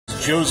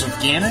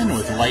Joseph Gannon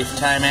with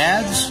Lifetime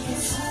Ads.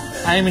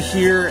 I'm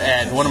here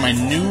at one of my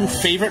new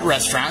favorite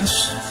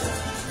restaurants,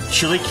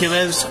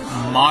 Chilaquiles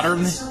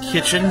Modern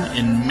Kitchen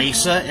in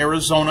Mesa,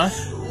 Arizona,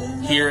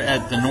 here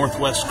at the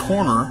northwest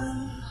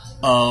corner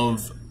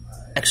of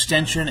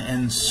Extension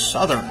and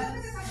Southern.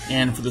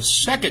 And for the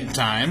second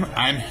time,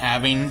 I'm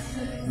having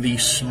the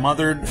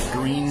Smothered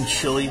Green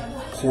Chili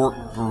Pork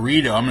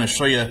Burrito. I'm going to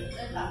show you a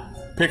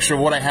picture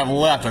of what I have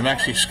left. I've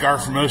actually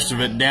scarfed most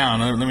of it down.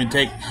 Let me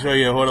show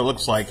you what it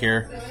looks like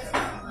here.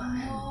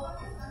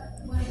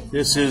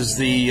 This is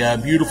the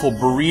beautiful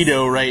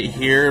burrito right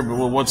here,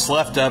 but what's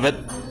left of it.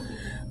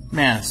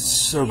 Man, it's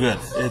so good.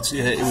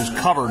 It was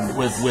covered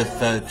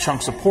with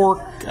chunks of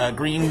pork,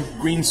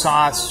 green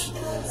sauce,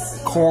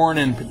 corn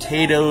and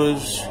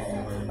potatoes,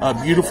 a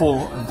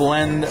beautiful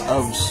blend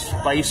of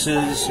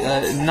spices,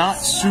 not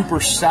super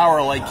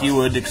sour like you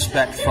would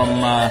expect from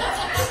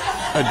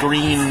a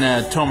green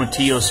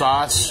tomatillo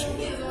sauce,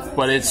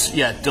 but it's,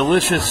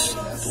 delicious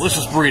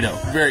burrito.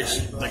 Very,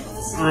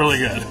 really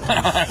good.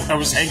 I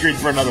was hankering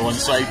for another one,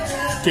 so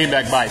I came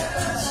back by.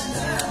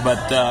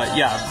 But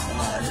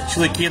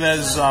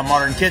Chilaquiles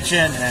Modern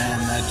Kitchen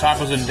and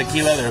Tacos and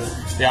Tequila,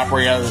 they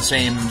operate out of the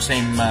same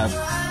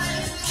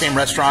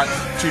restaurant,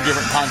 two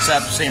different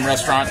concepts, same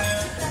restaurant,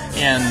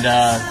 and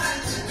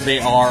they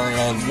are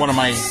one of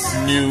my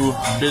new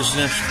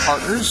business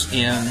partners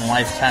in the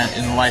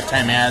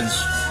Lifetime Ads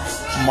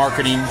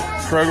marketing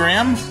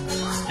program,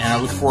 and I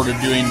look forward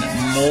to doing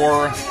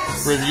more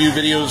review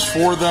videos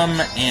for them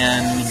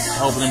and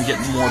helping them get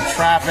more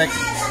traffic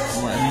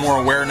and more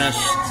awareness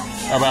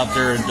about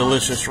their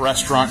delicious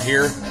restaurant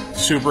here.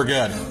 Super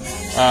good.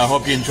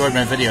 Hope you enjoyed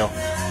my video.